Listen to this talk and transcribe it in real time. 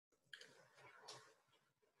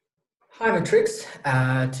Hi Matrix.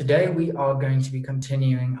 Today we are going to be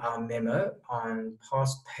continuing our memo on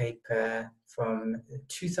past paper from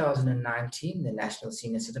 2019, the National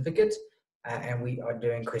Senior Certificate, and we are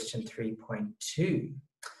doing question 3.2.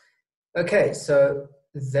 Okay, so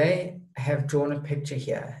they have drawn a picture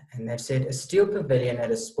here, and they've said a steel pavilion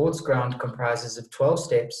at a sports ground comprises of 12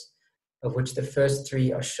 steps, of which the first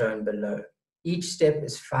 3 are shown below. Each step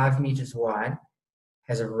is 5 meters wide,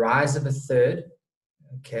 has a rise of a third,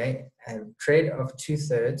 okay, and tread of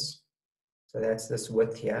 2/3, so that's this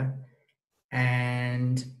width here,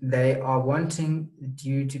 and they are wanting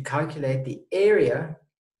you to calculate the area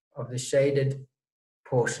of the shaded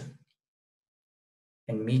portion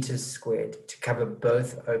in meters squared to cover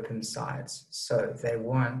both open sides. So they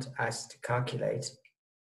want us to calculate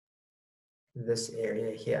this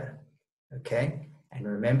area here, okay, and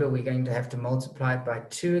remember we're going to have to multiply it by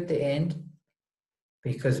 2 at the end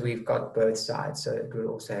because we've got both sides, so it would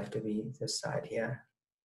also have to be this side here.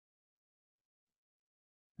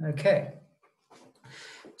 Okay,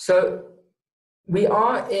 so we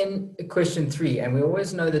are in question 3, and we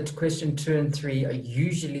always know that question 2 and 3 are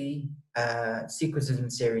usually sequences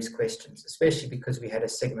and series questions, especially because we had a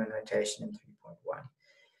sigma notation in 3.1.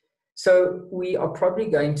 So we are probably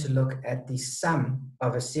going to look at the sum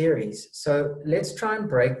of a series. So let's try and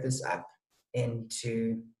break this up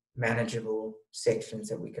into manageable sections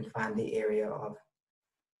that we can find the area of.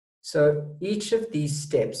 So each of these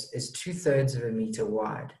steps is 2/3 of a meter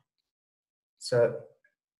wide. So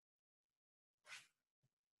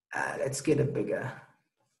let's get it bigger.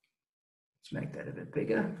 Let's make that a bit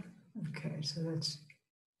bigger. Okay,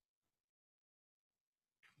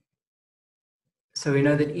 so we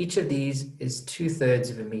know that each of these is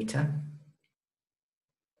 2/3 of a meter,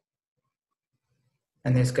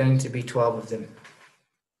 and there's going to be 12 of them.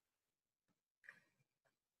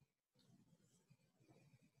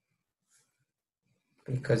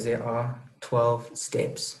 Because there are 12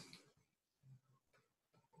 steps.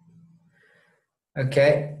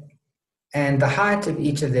 Okay, and the height of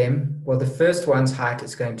each of them, well, the first one's height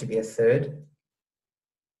is going to be a third.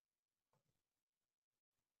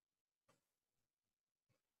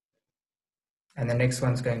 And the next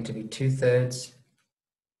one's going to be 2/3.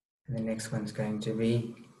 And the next one's going to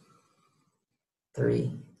be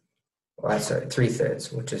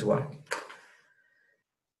 3/3, which is 1.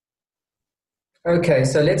 Okay,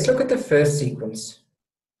 so let's look at the first sequence.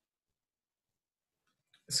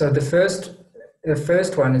 So the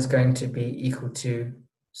first one is going to be equal to,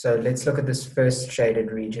 so let's look at this first shaded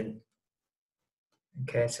region.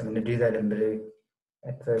 Okay, so I'm going to do that in blue,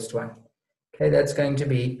 that first one. Okay, that's going to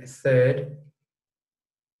be a third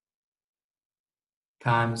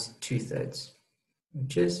times 2/3,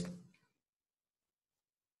 which is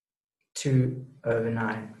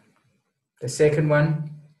 2/9. The second one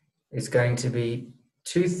is going to be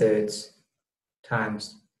 2/3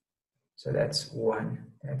 times, so that's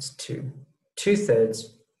 1, that's 2.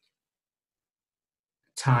 2/3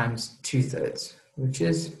 times 2/3, which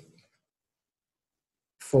is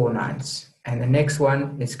 4/9. And the next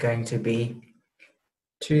one is going to be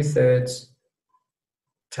 2/3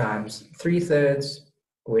 times 3/3,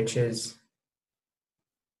 which is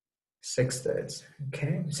 6/3,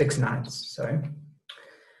 okay, 6/9, sorry.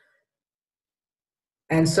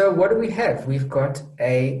 And so what do we have? We've got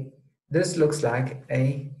this looks like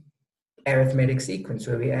a arithmetic sequence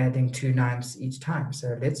where we're adding 2 9ths each time.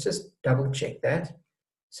 So let's just double check that.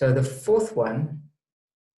 So the fourth one,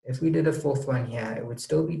 if we did a fourth one here, it would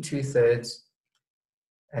still be 2/3,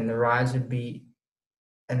 and the rise would be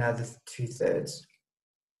another 2/3.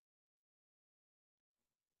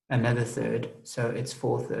 Another third, so it's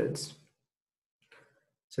 4/3.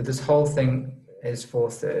 So this whole thing is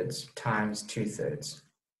 4/3 times 2/3.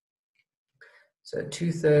 So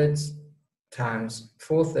 2/3 times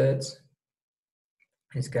 4/3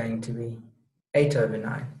 is going to be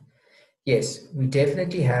 8/9. Yes, we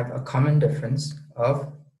definitely have a common difference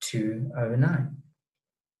of 2/9.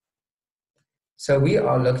 So we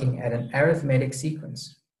are looking at an arithmetic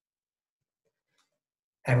sequence.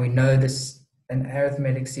 And we know this, an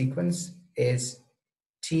arithmetic sequence is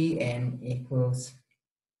Tn equals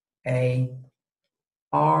A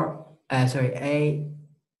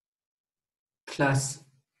plus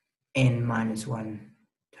n minus 1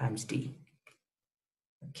 times d.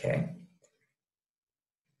 Okay.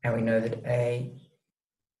 And we know that A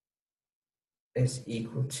is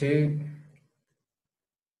equal to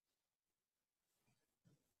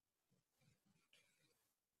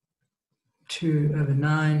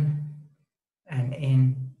 2/9 and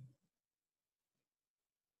n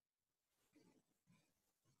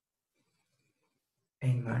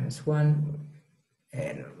minus 1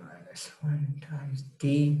 n minus 1 times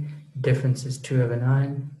d. Difference is 2 over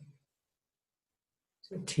 9.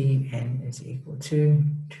 So Tn is equal to 2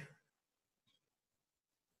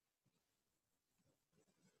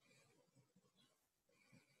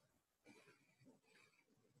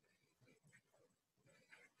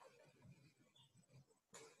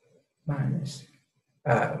 minus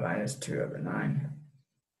 2 over 9.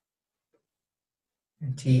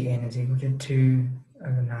 And Tn is equal to 2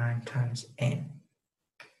 over 9 times n.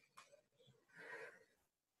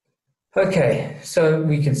 Okay, so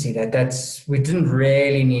we can see that we didn't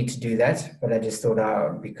really need to do that, but I just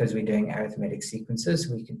thought because we're doing arithmetic sequences,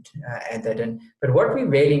 we could add that in. But what we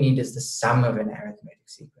really need is the sum of an arithmetic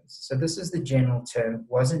sequence. So this is the general term,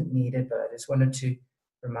 wasn't needed, but I just wanted to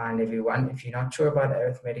remind everyone, if you're not sure about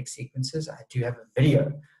arithmetic sequences, I do have a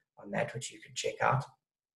video on that, which you can check out.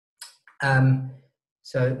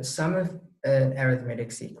 So the sum of an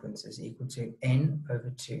arithmetic sequence is equal to n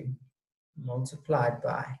over 2 multiplied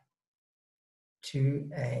by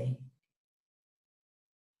 2a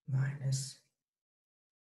minus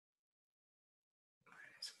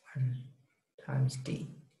 1 times d.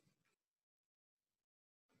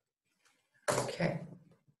 Okay.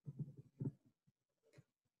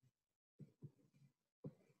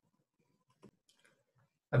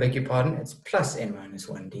 I beg your pardon, it's plus n minus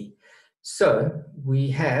 1d. So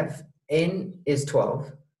we have n is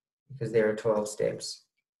 12, because there are 12 steps.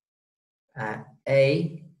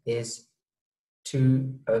 A is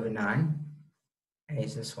 2 over 9. A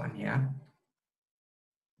is this one here.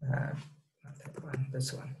 Not that one,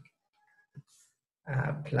 this one.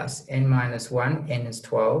 Plus n minus 1, n is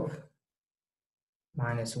 12,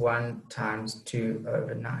 minus 1 times 2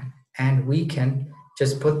 over 9. And we can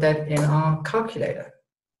just put that in our calculator.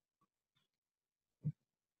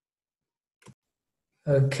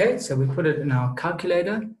 Okay, so we put it in our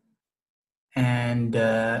calculator, and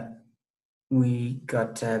we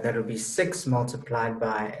got, that would be 6 multiplied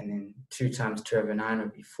by, and then 2 times 2 over 9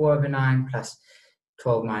 would be 4 over 9, plus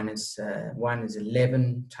 12 minus 1 is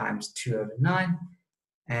 11 times 2 over 9,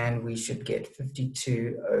 and we should get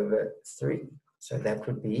 52 over 3. So that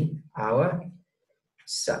would be our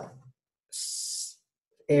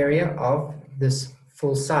area of this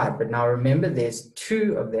full side. But now remember, there's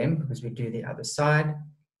 2 of them because we do the other side.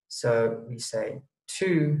 So we say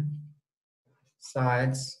 2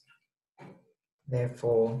 sides,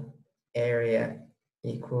 therefore area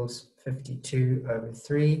equals 52 over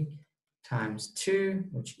 3 times 2,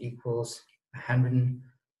 which equals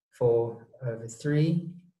 104 over 3.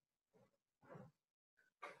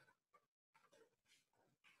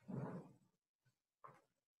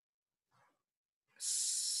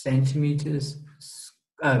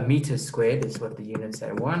 Meters squared is what the units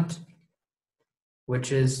I want,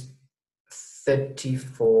 which is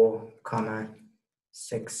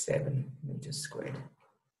 34,67 meters squared.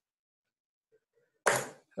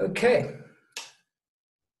 Okay,